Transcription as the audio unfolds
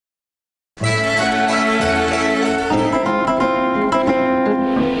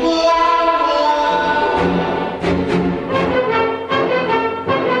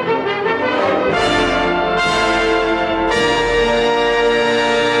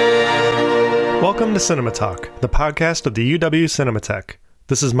Welcome to Cinema Talk, the podcast of the UW Cinematheque.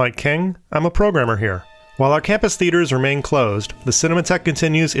 This is Mike King. I'm a programmer here. While our campus theaters remain closed, the Cinematheque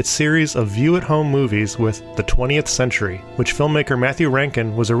continues its series of view-at-home movies with The 20th Century, which filmmaker Matthew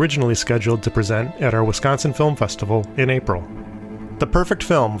Rankin was originally scheduled to present at our Wisconsin Film Festival in April. The perfect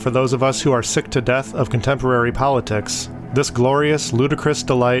film for those of us who are sick to death of contemporary politics, this glorious, ludicrous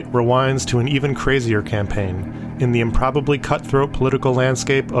delight rewinds to an even crazier campaign in the improbably cutthroat political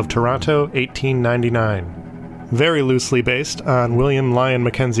landscape of Toronto, 1899. Very loosely based on William Lyon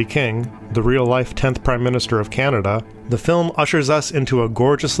Mackenzie King, the real-life 10th Prime Minister of Canada, the film ushers us into a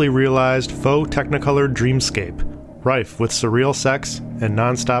gorgeously realized faux technicolor dreamscape, rife with surreal sex and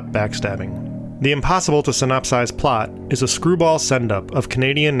non-stop backstabbing. The impossible-to-synopsize plot is a screwball send-up of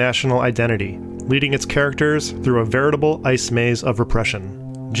Canadian national identity, leading its characters through a veritable ice maze of repression.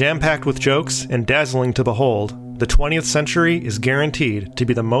 Jam-packed with jokes and dazzling to behold, The 20th Century is guaranteed to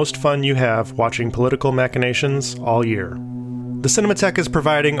be the most fun you have watching political machinations all year. The Cinematheque is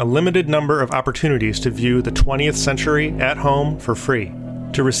providing a limited number of opportunities to view The 20th Century at home for free.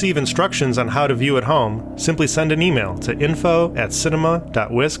 To receive instructions on how to view at home, simply send an email to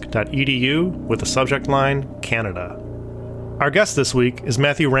info@cinema.wisc.edu with the subject line Canada. Our guest this week is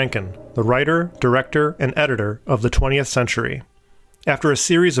Matthew Rankin, the writer, director, and editor of The 20th Century. After a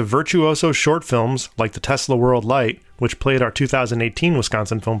series of virtuoso short films like The Tesla World Light, which played our 2018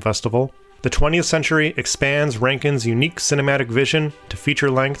 Wisconsin Film Festival, The 20th Century expands Rankin's unique cinematic vision to feature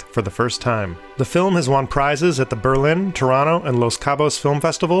length for the first time. The film has won prizes at the Berlin, Toronto, and Los Cabos Film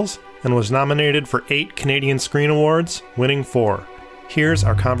Festivals, and was nominated for 8 Canadian Screen Awards, winning 4. Here's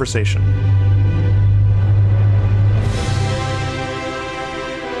our conversation.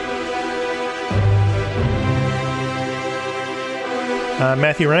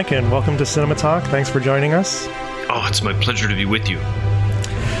 Matthew Rankin, welcome to Cinema Talk. Thanks for joining us. Oh, it's my pleasure to be with you.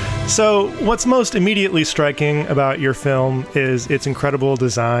 So, what's most immediately striking about your film is its incredible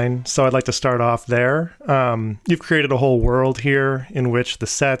design. So I'd like to start off there. You've created a whole world here in which the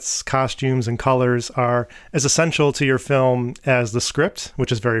sets, costumes, and colors are as essential to your film as the script,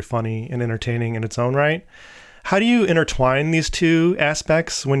 which is very funny and entertaining in its own right. How do you intertwine these two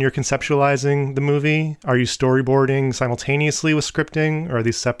aspects when you're conceptualizing the movie? Are you storyboarding simultaneously with scripting, or are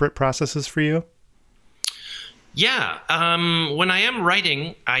these separate processes for you? Yeah, when I am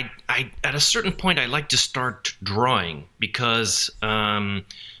writing, I at a certain point I like to start drawing because I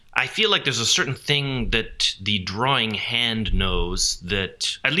feel like there's a certain thing that the drawing hand knows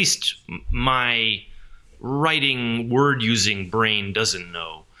that at least my writing, word-using brain doesn't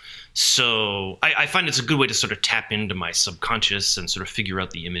know. So I find it's a good way to sort of tap into my subconscious and sort of figure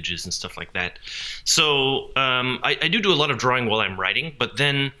out the images and stuff like that. So I do a lot of drawing while I'm writing, but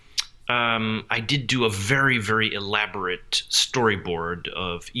then I did do a very, very elaborate storyboard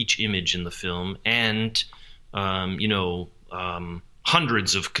of each image in the film and,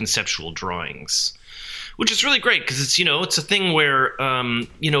 hundreds of conceptual drawings, which is really great because it's a thing where,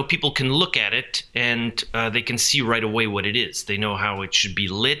 people can look at it and they can see right away what it is. They know how it should be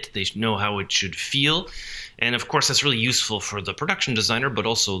lit. They know how it should feel. And of course, that's really useful for the production designer, but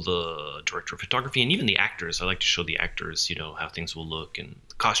also the director of photography and even the actors. I like to show the actors, how things will look and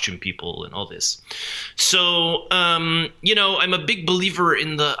the costume people and all this. So, I'm a big believer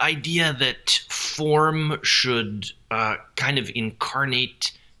in the idea that form should kind of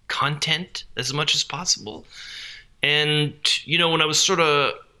incarnate content as much as possible. And, when I was sort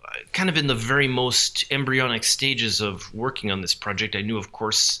of kind of in the very most embryonic stages of working on this project, I knew, of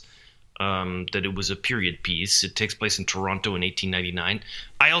course, that it was a period piece. It takes place in Toronto in 1899.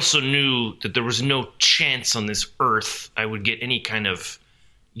 I also knew that there was no chance on this earth I would get any kind of,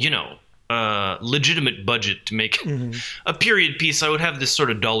 legitimate budget to make a period piece. I would have this sort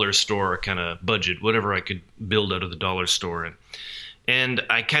of dollar store kind of budget, whatever I could build out of the dollar store. And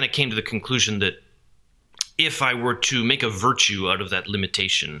I kind of came to the conclusion that if I were to make a virtue out of that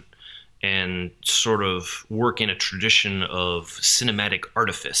limitation and sort of work in a tradition of cinematic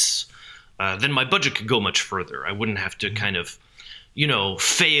artifice, then my budget could go much further. I wouldn't have to kind of,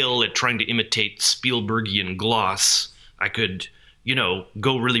 fail at trying to imitate Spielbergian gloss. I could,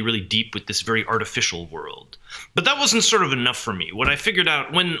 go really, really deep with this very artificial world. But that wasn't sort of enough for me. What I figured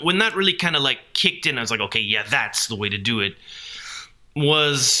out when that really kind of like kicked in, I was like, okay, yeah, that's the way to do it,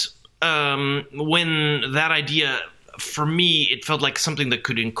 was when that idea, for me, it felt like something that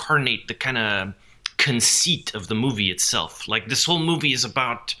could incarnate the kind of conceit of the movie itself. Like this whole movie is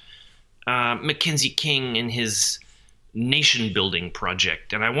about Mackenzie King and his nation-building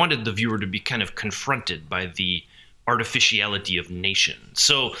project, and I wanted the viewer to be kind of confronted by the artificiality of nation.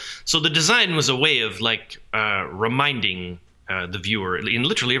 So the design was a way of like reminding the viewer in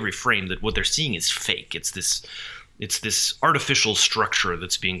literally every frame that what they're seeing is fake. It's this artificial structure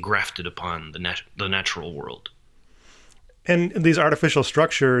that's being grafted upon the natural world. And these artificial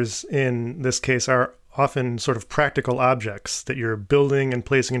structures, in this case, are often sort of practical objects that you're building and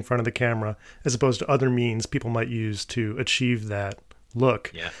placing in front of the camera, as opposed to other means people might use to achieve that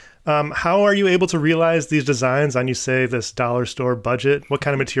look. Yeah. How are you able to realize these designs on, you say, this dollar store budget? What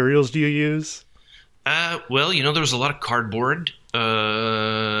kind of materials do you use? Well, there was a lot of cardboard.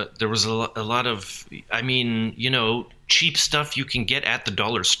 There was a lot of, cheap stuff you can get at the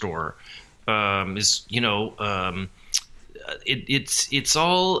dollar store. It's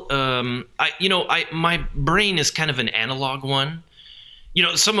all. My brain is kind of an analog one.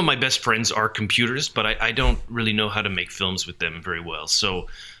 Some of my best friends are computers, but I don't really know how to make films with them very well. So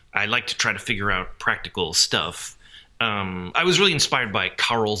I like to try to figure out practical stuff. I was really inspired by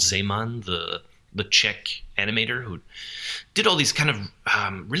Karel Zeman, the Czech animator who did all these kind of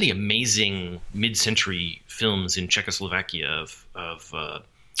really amazing mid-century films in Czechoslovakia of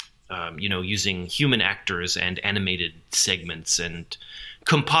using human actors and animated segments and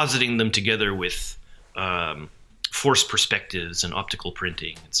compositing them together with forced perspectives and optical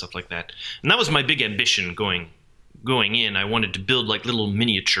printing and stuff like that. And that was my big ambition going in. I wanted to build like little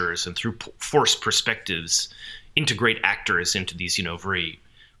miniatures and through forced perspectives integrate actors into these, very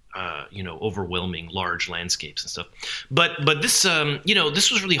overwhelming large landscapes and stuff. But this,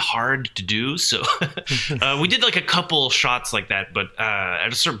 this was really hard to do. So we did like a couple shots like that. But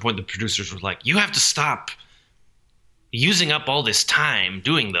at a certain point, the producers were like, you have to stop using up all this time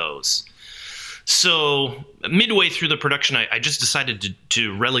doing those. So midway through the production, I just decided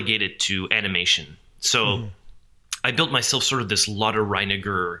to relegate it to animation. So I built myself sort of this Lotte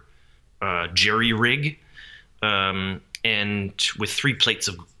Reiniger jerry rig, and with 3 plates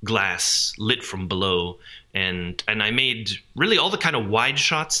of glass lit from below. And I made really all the kind of wide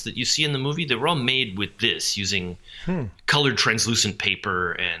shots that you see in the movie. They were all made with this, using colored translucent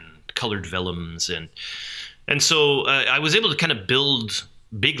paper and colored vellums. And so I was able to kind of build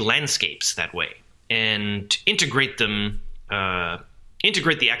big landscapes that way and integrate the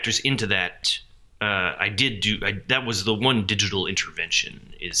actors into that. That was the one digital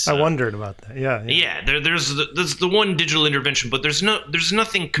intervention. I wondered about that. Yeah. Yeah. There's the one digital intervention, but there's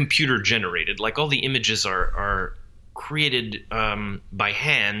nothing computer generated. Like all the images are created by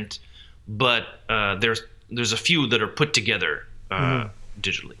hand, but there's a few that are put together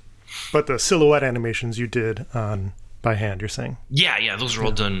digitally. But the silhouette animations you did by hand, you're saying? Yeah. Those are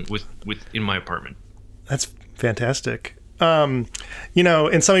all done with in my apartment. That's fantastic. In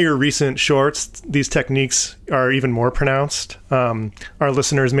some of your recent shorts, these techniques are even more pronounced. Our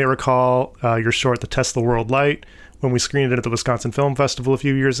listeners may recall your short, The Tesla World Light, when we screened it at the Wisconsin Film Festival a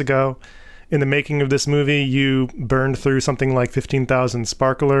few years ago. In the making of this movie, you burned through something like 15,000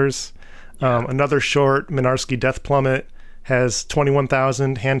 sparklers. Another short, Minarsky Death Plummet, has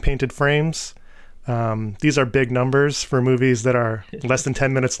 21,000 hand-painted frames. These are big numbers for movies that are less than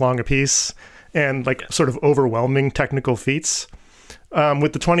 10 minutes long apiece, and sort of overwhelming technical feats.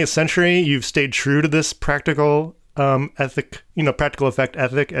 With the 20th century, you've stayed true to this practical ethic, practical effect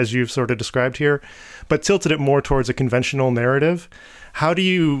ethic, as you've sort of described here, but tilted it more towards a conventional narrative. How do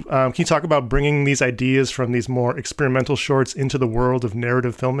you, can you talk about bringing these ideas from these more experimental shorts into the world of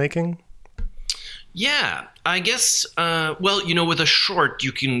narrative filmmaking? Yeah, I guess, with a short,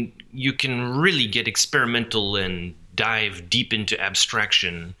 you can really get experimental and dive deep into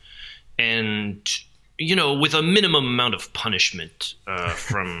abstraction. And, with a minimum amount of punishment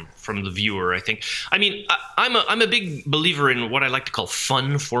from the viewer, I think. I mean, I'm a big believer in what I like to call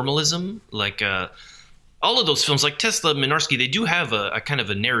fun formalism. Like all of those films, like Tesla, Minarsky, they do have a kind of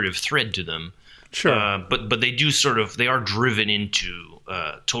a narrative thread to them. Sure. But they do they are driven into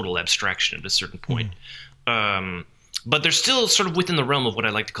total abstraction at a certain point. But they're still sort of within the realm of what I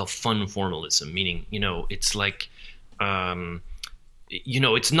like to call fun formalism, meaning, it's like...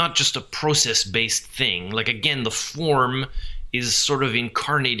 it's not just a process-based thing. Like, again, the form is sort of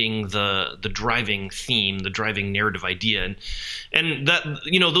incarnating the driving theme, the driving narrative idea. And that,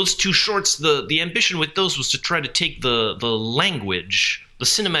 those 2 shorts, the ambition with those was to try to take the language, the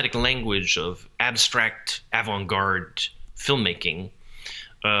cinematic language of abstract avant-garde filmmaking,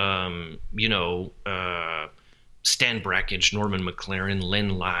 Stan Brakhage, Norman McLaren,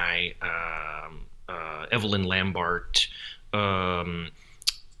 Len Lai, Evelyn Lambert,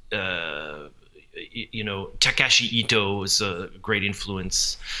 Takashi Ito is a great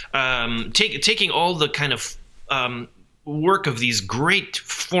influence. Taking all the kind of work of these great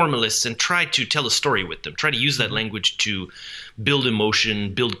formalists and try to tell a story with them. Try to use that language to build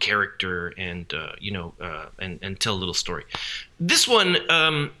emotion, build character, and and tell a little story. This one,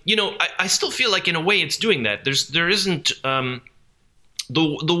 I still feel like in a way it's doing that. There isn't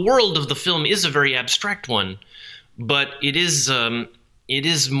the world of the film is a very abstract one, but it is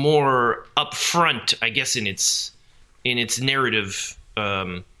more upfront, I guess, in its narrative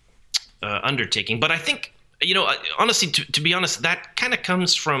undertaking. But I think, honestly, to be honest, that kind of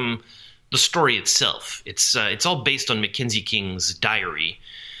comes from the story itself. It's all based on Mackenzie King's diary,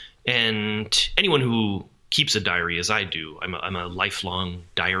 and anyone who keeps a diary, as I do, I'm a lifelong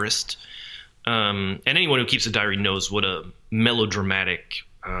diarist, and anyone who keeps a diary knows what a melodramatic,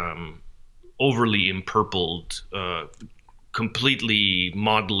 overly empurpled, completely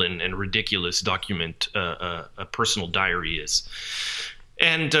maudlin and ridiculous document a personal diary is.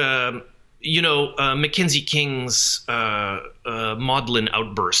 And Mackenzie King's maudlin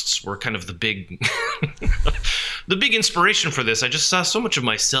outbursts were kind of the big the big inspiration for this. I just saw so much of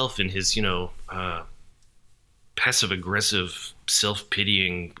myself in his passive aggressive,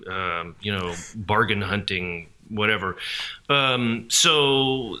 self-pitying, bargain hunting, whatever.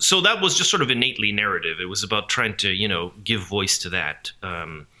 So that was just sort of innately narrative. It was about trying to give voice to that,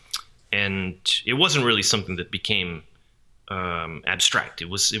 and it wasn't really something that became abstract. It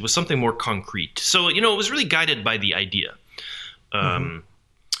was something more concrete. So it was really guided by the idea.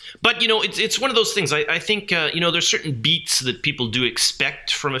 But it's one of those things. I think there's certain beats that people do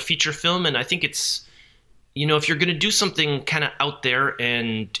expect from a feature film, and I think it's if you're going to do something kind of out there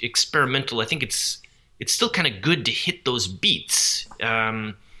and experimental, I think it's still kind of good to hit those beats.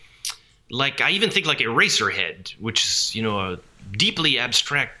 Like I even think like Eraserhead, which is a deeply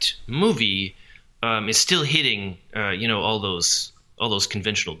abstract movie, is still hitting all those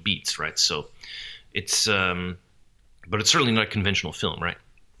conventional beats, right? So it's but it's certainly not a conventional film, right?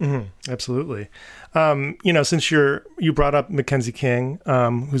 Mm-hmm. Absolutely. Since you brought up Mackenzie King,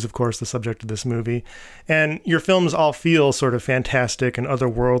 who's of course the subject of this movie, and your films all feel sort of fantastic and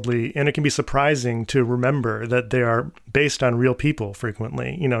otherworldly, and it can be surprising to remember that they are based on real people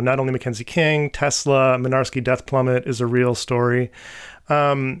frequently. Not only Mackenzie King, Tesla, Mynarski Death Plummet is a real story.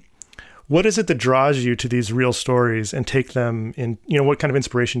 What is it that draws you to these real stories and take them in, what kind of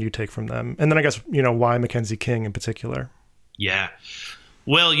inspiration do you take from them? And then I guess, why Mackenzie King in particular? Yeah.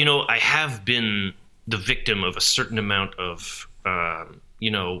 Well, I have been the victim of a certain amount of,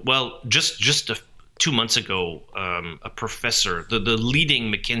 just 2 months ago, a professor, the leading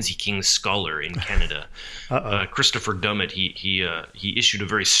Mackenzie King scholar in Canada, Christopher Dummett, he issued a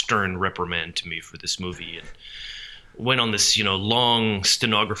very stern reprimand to me for this movie and went on this, long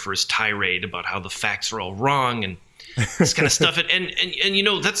stenographer's tirade about how the facts are all wrong and this kind of stuff. And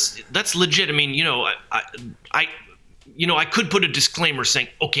that's legit. I mean, I could put a disclaimer saying,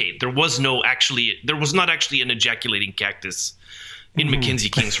 okay, there was not actually an ejaculating cactus in Mackenzie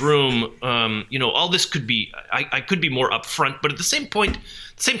King's room. All this could be, I could be more upfront, but at the same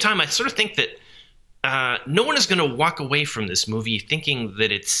time, I sort of think that no one is going to walk away from this movie thinking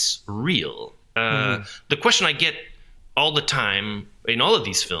that it's real. The question I get all the time in all of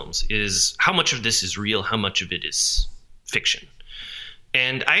these films is how much of this is real, how much of it is fiction.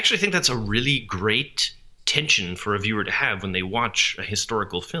 And I actually think that's a really great tension for a viewer to have when they watch a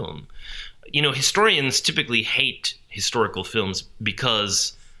historical film. Historians typically hate historical films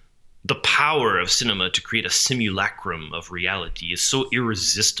because the power of cinema to create a simulacrum of reality is so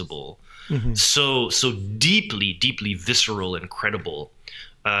irresistible, so deeply, deeply visceral and credible,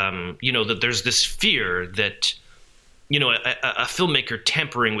 that there's this fear that a filmmaker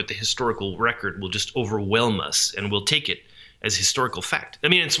tampering with the historical record will just overwhelm us and we'll take it as historical fact. I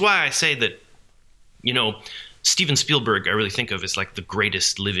mean, it's why I say that Steven Spielberg, I really think of as like the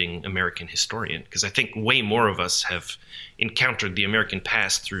greatest living American historian, because I think way more of us have encountered the American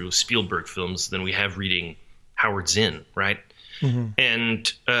past through Spielberg films than we have reading Howard Zinn, right?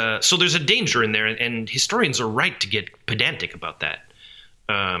 And so there's a danger in there, and historians are right to get pedantic about that.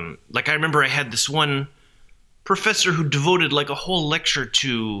 Like I remember I had this one professor who devoted like a whole lecture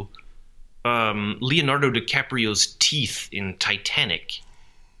to Leonardo DiCaprio's teeth in Titanic.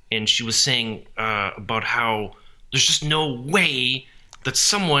 And she was saying about how there's just no way that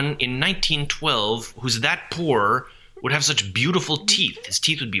someone in 1912 who's that poor would have such beautiful teeth. His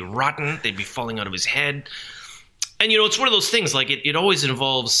teeth would be rotten. They'd be falling out of his head. And, it's one of those things, like it always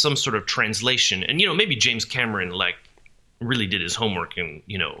involves some sort of translation. And, maybe James Cameron, like, really did his homework and,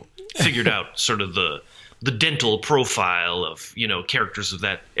 figured out sort of the dental profile of, characters of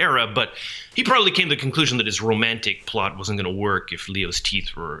that era. But he probably came to the conclusion that his romantic plot wasn't going to work if Leo's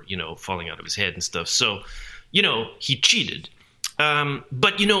teeth were, falling out of his head and stuff. So, he cheated.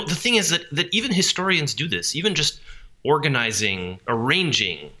 But the thing is that even historians do this, even just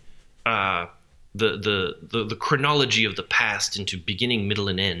arranging the chronology of the past into beginning, middle,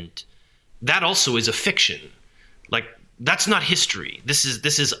 and end. That also is a fiction. Like, that's not history. This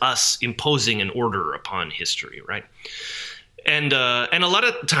is us imposing an order upon history, right? And a lot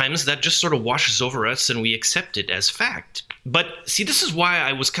of times that just sort of washes over us and we accept it as fact. But see, this is why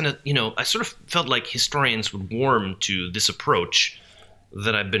I was kind of, I sort of felt like historians would warm to this approach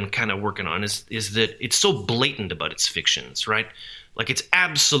that I've been kind of working on is that it's so blatant about its fictions, right? Like, it's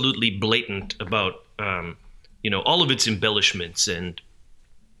absolutely blatant about, all of its embellishments, and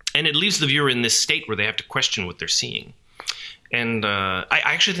it leaves the viewer in this state where they have to question what they're seeing. And I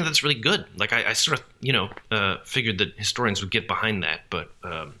actually think that's really good. Like, I sort of, figured that historians would get behind that, but,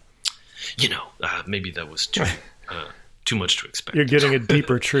 maybe that was too much to expect. You're getting at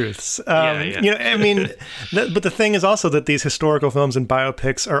deeper truths. Yeah. But the thing is also that these historical films and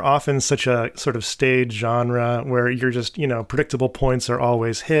biopics are often such a sort of stage genre where you're just, predictable points are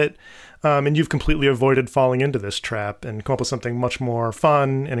always hit. And you've completely avoided falling into this trap and come up with something much more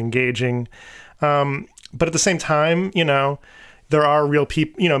fun and engaging. But at the same time, there are real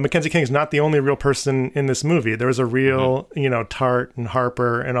people. Mackenzie King is not the only real person in this movie. There was a real, Tart and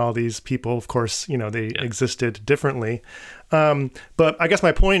Harper and all these people. Of course, they existed differently. But I guess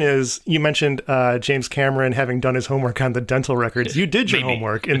my point is, you mentioned James Cameron having done his homework on the dental records. You did your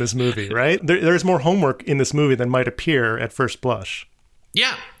homework in this movie, right? There's more homework in this movie than might appear at first blush.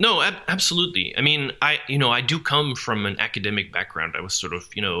 Yeah, no, absolutely. I mean, I do come from an academic background. I was sort of,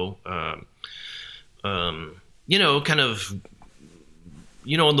 kind of,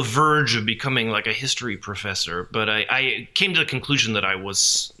 on the verge of becoming like a history professor. But I came to the conclusion that I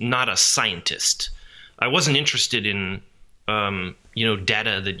was not a scientist. I wasn't interested in,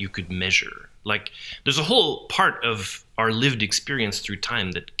 data that you could measure. Like, there's a whole part of our lived experience through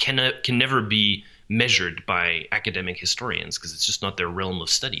time that can never be measured by academic historians because it's just not their realm of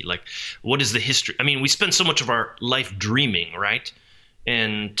study. Like, what is the history? I mean, we spend so much of our life dreaming, right?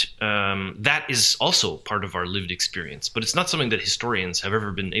 And that is also part of our lived experience, but it's not something that historians have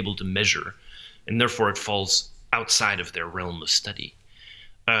ever been able to measure, and therefore it falls outside of their realm of study.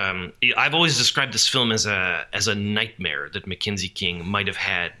 I've always described this film as a nightmare that Mackenzie King might have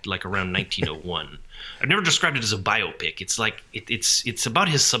had, like, around 1901. I've never described it as a biopic. It's like it's about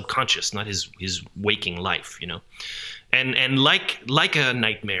his subconscious, not his waking life, And like a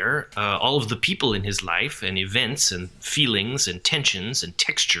nightmare, all of the people in his life and events and feelings and tensions and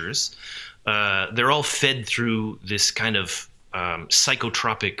textures, they're all fed through this kind of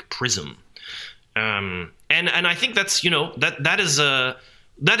psychotropic prism. And I think that's,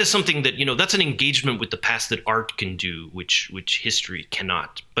 that is something that, that's an engagement with the past that art can do, which history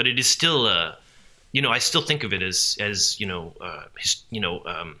cannot. But it is still, I still think of it as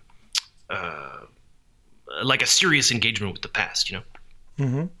like a serious engagement with the past,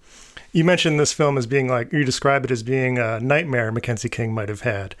 Mm-hmm. You mentioned this film as being you describe it as being a nightmare Mackenzie King might have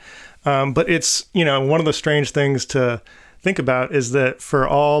had. But it's, one of the strange things to think about is that for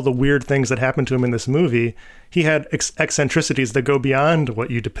all the weird things that happened to him in this movie, he had eccentricities that go beyond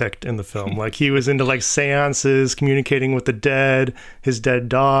what you depict in the film. Like, he was into seances, communicating with the dead, his dead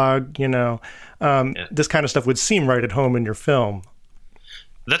dog, This kind of stuff would seem right at home in your film.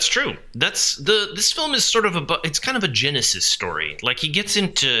 That's true. This film is sort of it's kind of a Genesis story. Like, he gets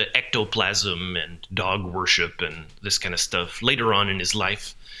into ectoplasm and dog worship and this kind of stuff later on in his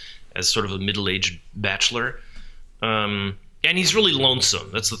life as sort of a middle-aged bachelor. And he's really lonesome.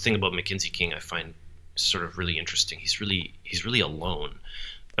 That's the thing about Mackenzie King I find sort of really interesting. He's really alone.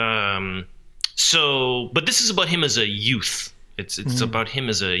 But this is about him as a youth. It's about him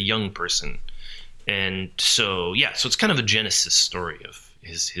as a young person. And so it's kind of a Genesis story of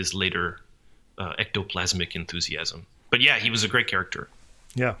his later ectoplasmic enthusiasm. But yeah, he was a great character.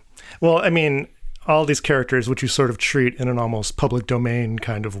 Yeah. Well, I mean, all these characters, which you sort of treat in an almost public domain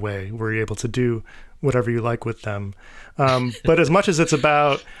kind of way, where you're able to do whatever you like with them. But as much as it's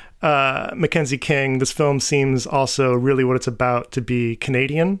about Mackenzie King, this film seems also really what it's about to be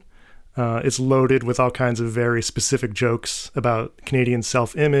Canadian. It's loaded with all kinds of very specific jokes about Canadian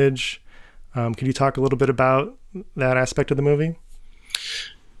self-image. Can you talk a little bit about that aspect of the movie?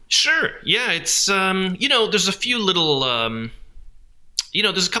 Sure. Yeah, it's there's a few little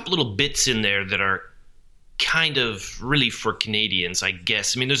there's a couple little bits in there that are kind of really for Canadians, I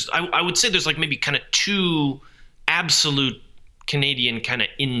guess. I mean, I would say there's like maybe kind of two absolute Canadian kind of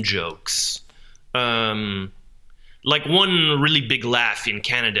in-jokes. Like, one really big laugh in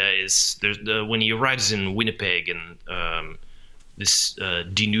Canada is when he arrives in Winnipeg and this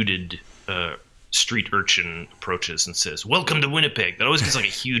denuded street urchin approaches and says, "Welcome to Winnipeg." That always gets like a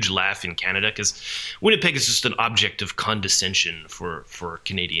huge laugh in Canada, because Winnipeg is just an object of condescension for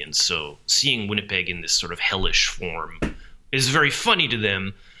Canadians. So seeing Winnipeg in this sort of hellish form is very funny to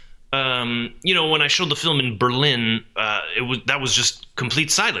them. When I showed the film in Berlin, that was just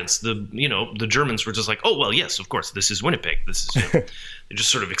complete silence. The Germans were just like, "Oh well, yes, of course, this is Winnipeg. This is." They just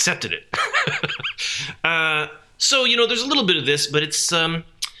sort of accepted it. So there's a little bit of this, but it's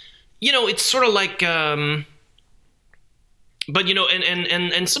it's sort of like, and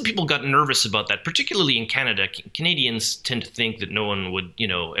some people got nervous about that, particularly in Canada. Canadians tend to think that no one would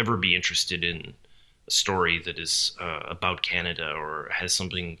ever be interested in a story that is about Canada or has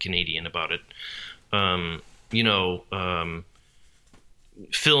something Canadian about it.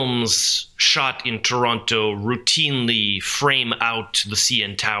 Films shot in Toronto routinely frame out the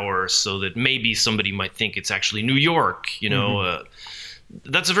CN Tower so that maybe somebody might think it's actually New York.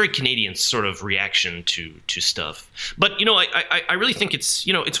 That's a very Canadian sort of reaction to stuff. But I really think it's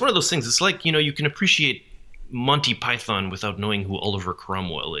it's one of those things. It's like you can appreciate Monty Python without knowing who Oliver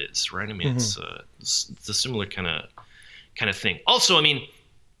Cromwell is, right? I mean, it's a similar kind of thing. Also, I mean,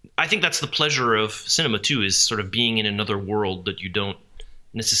 I think that's the pleasure of cinema too, is sort of being in another world that you don't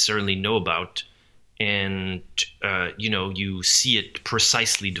necessarily know about, and you see it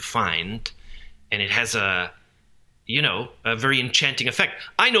precisely defined, and it has a very enchanting effect.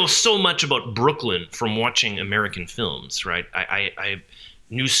 I know so much about Brooklyn from watching American films, right? I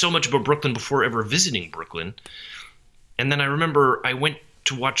knew so much about Brooklyn before ever visiting Brooklyn. And then I remember I went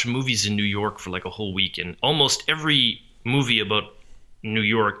to watch movies in New York for like a whole week, and almost every movie about New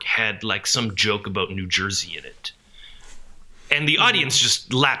York had like some joke about New Jersey in it. And the audience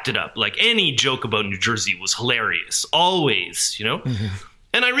just lapped it up. Like any joke about New Jersey was hilarious, always, Mm-hmm.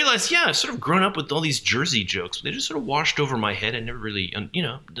 And I realized, I've sort of grown up with all these Jersey jokes. They just sort of washed over my head. I never really, I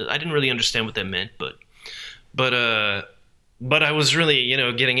didn't really understand what that meant. But I was really,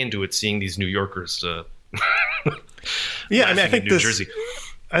 getting into it, seeing these New Yorkers. I think Jersey.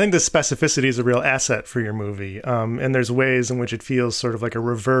 I think the specificity is a real asset for your movie. And there's ways in which it feels sort of like a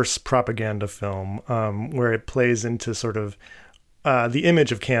reverse propaganda film, where it plays into sort of the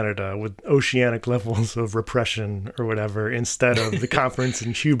image of Canada with oceanic levels of repression or whatever, instead of the confidence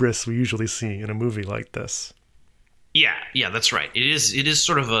and hubris we usually see in a movie like this. Yeah, that's right. It is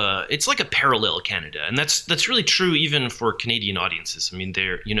sort of it's like a parallel Canada, and that's really true even for Canadian audiences. I mean,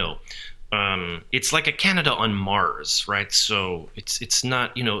 they're it's like a Canada on Mars, right? So it's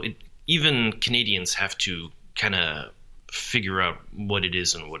not even Canadians have to kind of figure out what it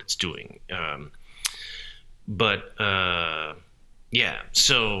is and what it's doing. It's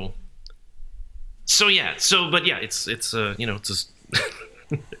it's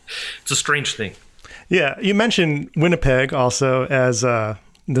a strange thing. Yeah, you mentioned Winnipeg also as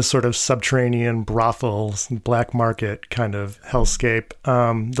this sort of subterranean brothels, black market kind of hellscape.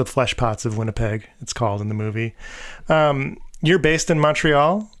 The Flesh Pots of Winnipeg, it's called in the movie. You're based in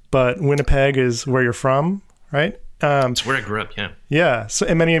Montreal, but Winnipeg is where you're from, right? It's where I grew up, yeah. Yeah. So,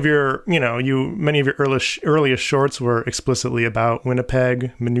 and many of your earliest shorts were explicitly about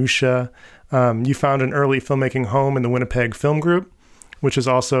Winnipeg, minutia. You found an early filmmaking home in the Winnipeg Film Group, which has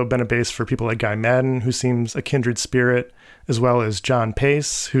also been a base for people like Guy Maddin, who seems a kindred spirit, as well as John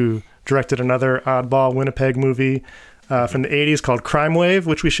Pace, who directed another oddball Winnipeg movie from the 80s called Crime Wave,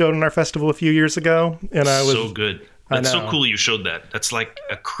 which we showed in our festival a few years ago. And so good. That's so cool you showed that. That's like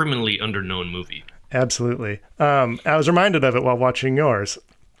a criminally underknown movie. Absolutely. I was reminded of it while watching yours.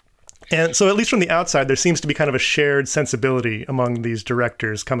 And so at least from the outside, there seems to be kind of a shared sensibility among these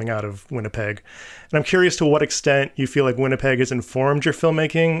directors coming out of Winnipeg. And I'm curious to what extent you feel like Winnipeg has informed your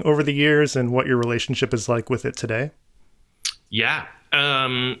filmmaking over the years and what your relationship is like with it today. Yeah.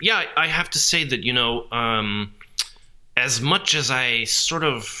 I have to say that, as much as I sort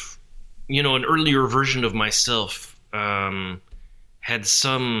of, an earlier version of myself had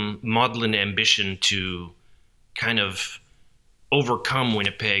some maudlin ambition to kind of overcome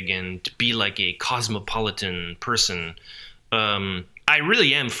Winnipeg and be like a cosmopolitan person. I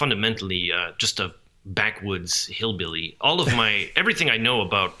really am fundamentally just a backwoods hillbilly. All of everything I know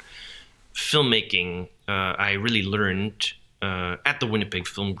about filmmaking, I really learned at the Winnipeg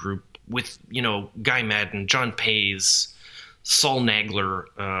Film Group with, Guy Maddin, John Pace, Saul Nagler,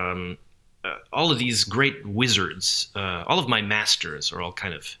 all of these great wizards. All of my masters are all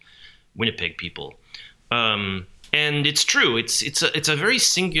kind of Winnipeg people. And it's true. It's a very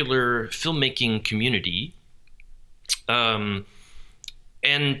singular filmmaking community. And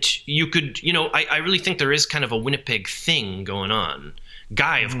you could, I really think there is kind of a Winnipeg thing going on.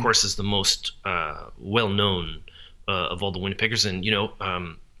 Guy, of course, is the most well-known of all the Winnipeggers. And,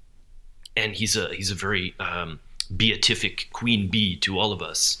 and he's a very beatific queen bee to all of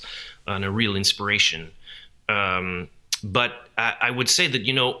us, and a real inspiration. But I would say that,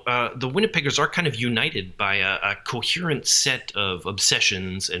 the Winnipeggers are kind of united by a coherent set of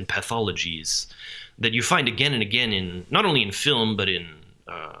obsessions and pathologies that you find again and again in not only in film but in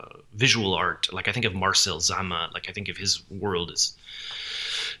visual art. Like I think of Marcel Zama. Like I think of his world as,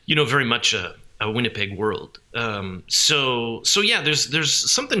 very much a Winnipeg world. So yeah, there's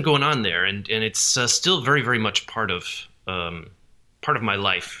something going on there, and it's still very, very much part of my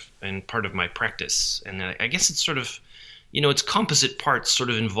life and part of my practice. And I guess it's sort of, its composite parts sort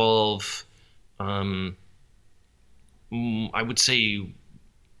of involve, I would say,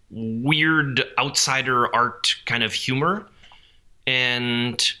 weird outsider art kind of humor,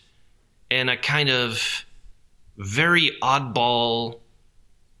 and a kind of very oddball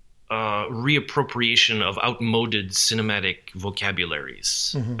reappropriation of outmoded cinematic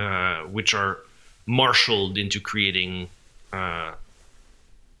vocabularies, which are marshaled into creating,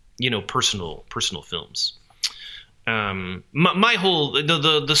 personal films. My whole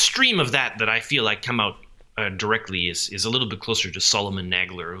the stream of that I feel like come out directly is a little bit closer to Solomon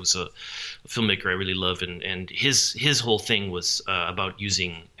Nagler, who's a filmmaker I really love, and his whole thing was about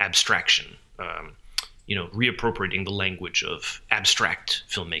using abstraction, reappropriating the language of abstract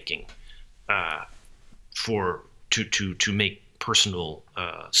filmmaking to make personal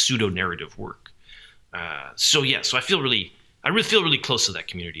pseudo narrative work. So I really feel really close to that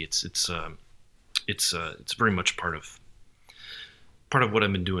community. It's very much part of what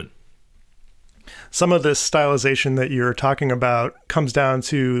I've been doing. Some of this stylization that you're talking about comes down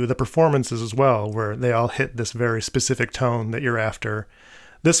to the performances as well, where they all hit this very specific tone that you're after.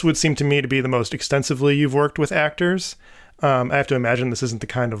 This would seem to me to be the most extensively you've worked with actors. I have to imagine this isn't the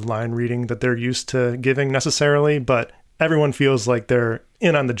kind of line reading that they're used to giving necessarily, but everyone feels like they're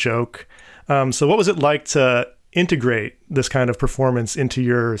in on the joke. So what was it like to integrate this kind of performance into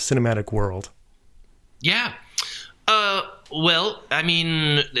your cinematic world? Yeah. Well, I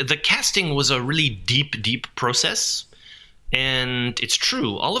mean, the casting was a really deep process. And it's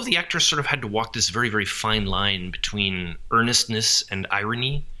true. All of the actors sort of had to walk this very, very fine line between earnestness and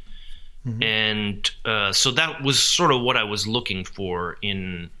irony. Mm-hmm. And so that was sort of what I was looking for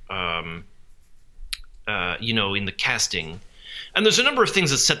in the casting. And there's a number of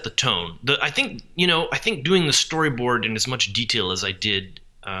things that set the tone. I think doing the storyboard in as much detail as I did,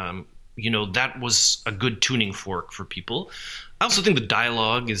 that was a good tuning fork for people. I also think the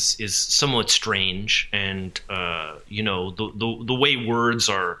dialogue is somewhat strange, and the way words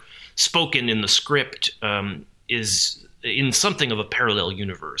are spoken in the script is in something of a parallel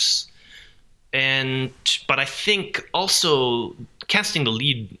universe. But I think also casting the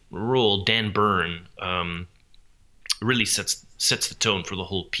lead role, Dan Byrne, really sets the tone for the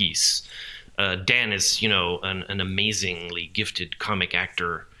whole piece. Dan is an amazingly gifted comic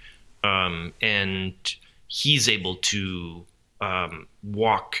actor, and he's able to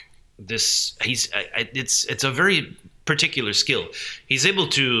walk this. It's a very particular skill. He's able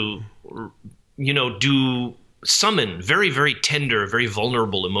to summon very, very tender, very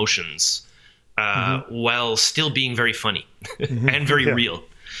vulnerable emotions while still being very funny and very real.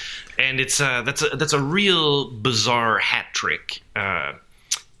 And that's a real bizarre hat trick.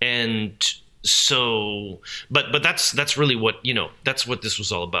 And so, but that's really what that's what this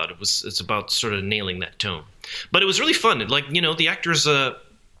was all about. It's about sort of nailing that tone. But it was really fun. The actors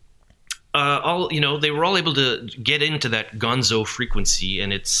all they were all able to get into that gonzo frequency,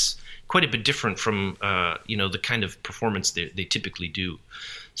 and it's quite a bit different from the kind of performance they typically do.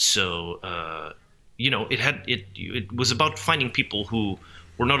 So it was about finding people who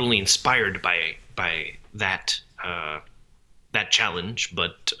were not only inspired by that challenge,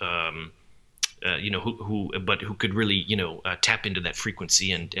 but who could really tap into that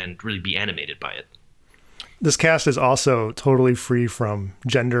frequency and really be animated by it. This cast is also totally free from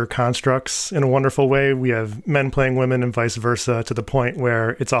gender constructs in a wonderful way. We have men playing women and vice versa, to the point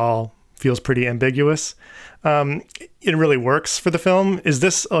where it's all feels pretty ambiguous. It really works for the film. Is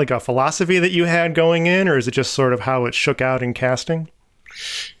this like a philosophy that you had going in, or is it just sort of how it shook out in casting?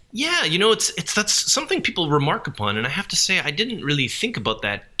 Yeah, that's something people remark upon, and I have to say I didn't really think about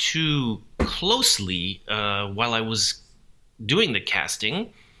that too closely while I was doing the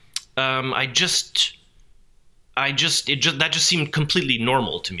casting. That just seemed completely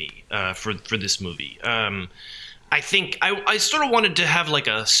normal to me for this movie. I think I sort of wanted to have like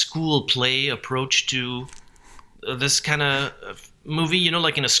a school play approach to this kind of movie.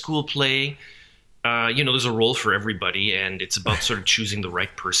 Like in a school play, there's a role for everybody, and it's about sort of choosing the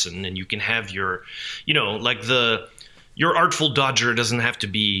right person. And you can have your, your Artful Dodger doesn't have to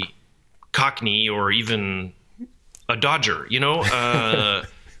be Cockney or even a Dodger,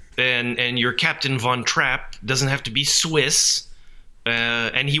 and your Captain Von Trapp doesn't have to be Swiss.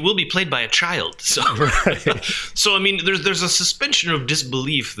 And he will be played by a child. So, right. So I mean, there's a suspension of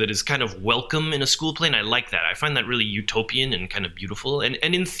disbelief that is kind of welcome in a school play, and I like that. I find that really utopian and kind of beautiful. And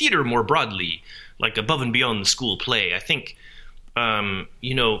in theater more broadly, like above and beyond the school play, I think,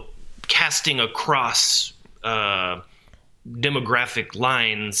 casting across demographic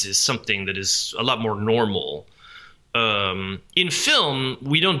lines is something that is a lot more normal. In film,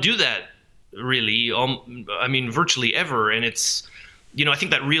 we don't do that really. Virtually ever, and it's. I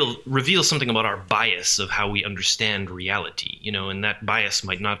think that reveals something about our bias of how we understand reality, and that bias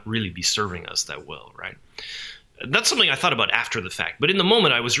might not really be serving us that well, right? That's something I thought about after the fact. But in the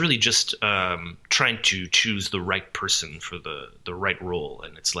moment, I was really just trying to choose the right person for the right role.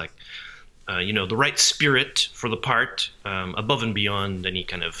 And it's like, the right spirit for the part, above and beyond any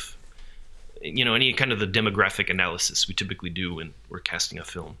kind of the demographic analysis we typically do when we're casting a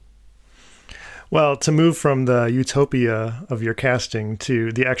film. Well, to move from the utopia of your casting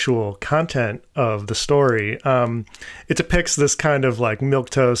to the actual content of the story, it depicts this kind of like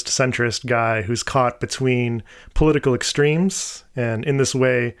milquetoast centrist guy who's caught between political extremes. And in this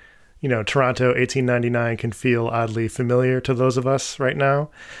way, Toronto 1899 can feel oddly familiar to those of us right now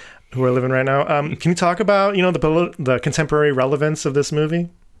who are living right now. Can you talk about, the contemporary relevance of this movie?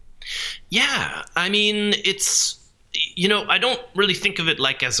 Yeah, I mean, it's... I don't really think of it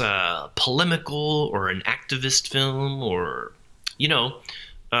like as a polemical or an activist film or,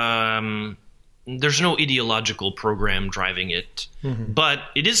 there's no ideological program driving it, but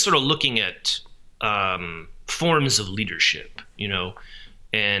it is sort of looking at forms of leadership,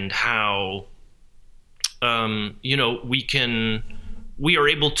 and how, we are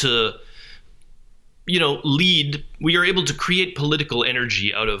able to, lead, we are able to create political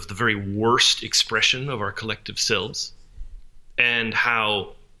energy out of the very worst expression of our collective selves, and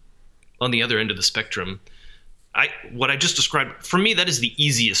how on the other end of the spectrum, what I just described, for me, that is the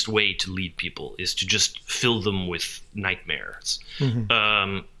easiest way to lead people, is to just fill them with nightmares.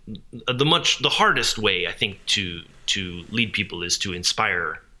 The hardest way, I think, to lead people is to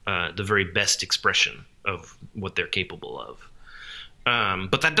inspire the very best expression of what they're capable of.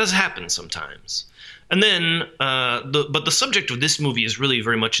 But that does happen sometimes. And then, but the subject of this movie is really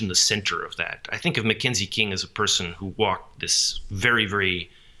very much in the center of that. I think of Mackenzie King as a person who walked this very, very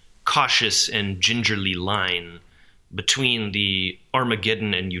cautious and gingerly line between the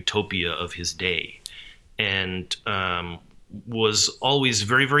Armageddon and utopia of his day, and was always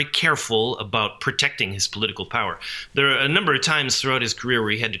very, very careful about protecting his political power. There are a number of times throughout his career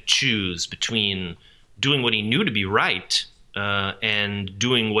where he had to choose between doing what he knew to be right and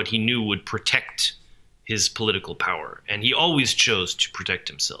doing what he knew would protect his political power. And he always chose to protect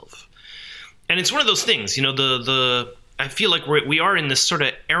himself. And it's one of those things, I feel like we are in this sort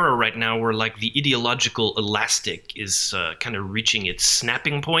of era right now where like the ideological elastic is kind of reaching its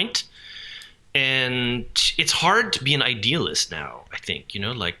snapping point. And it's hard to be an idealist now, I think,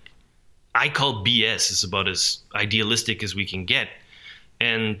 like I call BS is about as idealistic as we can get.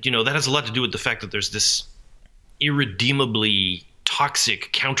 And, that has a lot to do with the fact that there's this irredeemably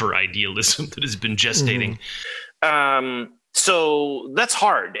toxic counter-idealism that has been gestating. So that's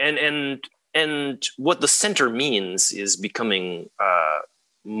hard. And what the center means is becoming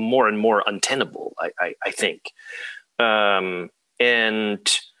more and more untenable, I think. And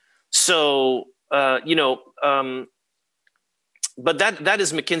so, but that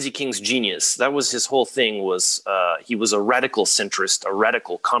is Mackenzie King's genius. That was his whole thing, was he was a radical centrist, a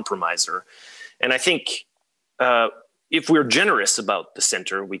radical compromiser. And I think if we're generous about the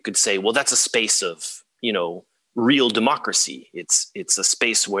center, we could say, well, that's a space of, real democracy. It's a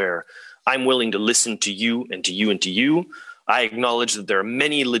space where I'm willing to listen to you and to you and to you. I acknowledge that there are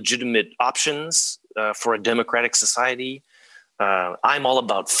many legitimate options for a democratic society. I'm all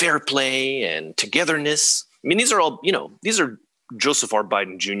about fair play and togetherness. I mean, these are all, these are Joseph R.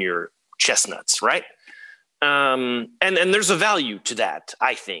 Biden Jr. chestnuts, right? And there's a value to that,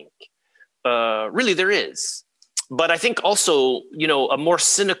 I think. Really, there is. But I think also, a more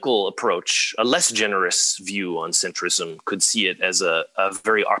cynical approach, a less generous view on centrism could see it as a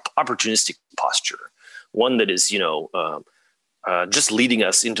very opportunistic posture, one that is, just leading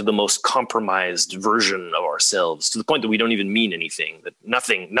us into the most compromised version of ourselves, to the point that we don't even mean anything, that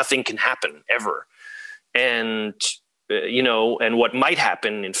nothing can happen ever. And, and what might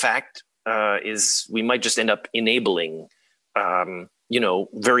happen, in fact, is we might just end up enabling,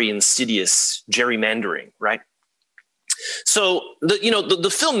 very insidious gerrymandering, right? So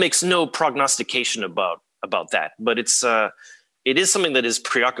the film makes no prognostication about that, but it's it is something that is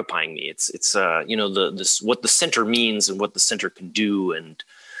preoccupying me. It's you know, this what the center means and what the center can do, and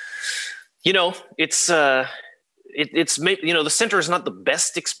you know, it's you know, the center is not the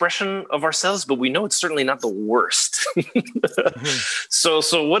best expression of ourselves, but we know it's certainly not the worst. So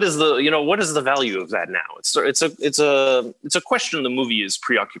what is the value of that now? It's a question the movie is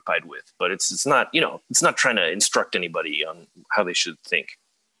preoccupied with, but it's not, you know, it's not trying to instruct anybody on how they should think.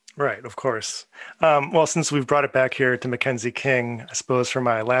 Right, of course. Well, since we've brought it back here to Mackenzie King, I suppose for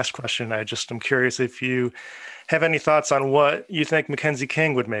my last question, I'm curious if you have any thoughts on what you think Mackenzie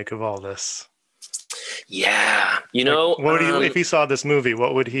King would make of all this. Yeah, you know, like, what would he, if he saw this movie,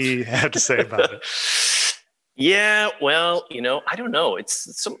 what would he have to say about it? Yeah, well, you know, I don't know.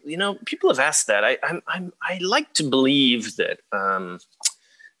 It's some, you know, people have asked that. I like to believe that,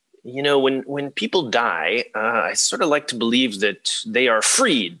 you know, when people die, I sort of like to believe that they are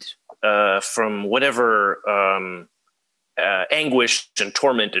freed from whatever anguish and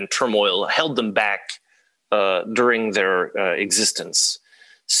torment and turmoil held them back during their existence.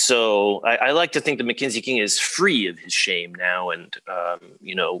 So I like to think that Mackenzie King is free of his shame now, and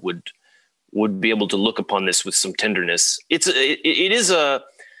you know, would be able to look upon this with some tenderness. It is a,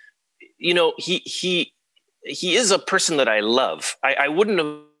 you know, he is a person that I love. I wouldn't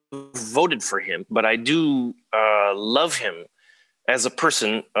have voted for him, but I do love him as a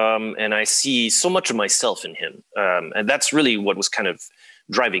person, and I see so much of myself in him, and that's really what was kind of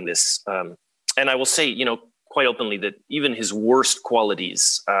driving this. And I will say, you know, quite openly that even his worst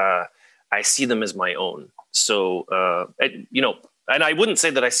qualities, I see them as my own. So, you know, and I wouldn't say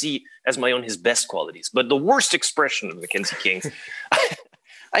that I see as my own his best qualities, but the worst expression of Mackenzie King,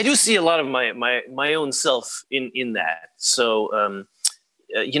 I do see a lot of my own self in that. So,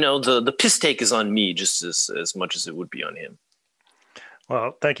 you know, the piss take is on me just as much as it would be on him.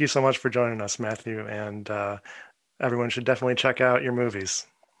 Well, thank you so much for joining us, Matthew, and everyone should definitely check out your movies.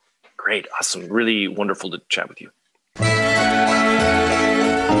 Great. Awesome. Really wonderful to chat with you.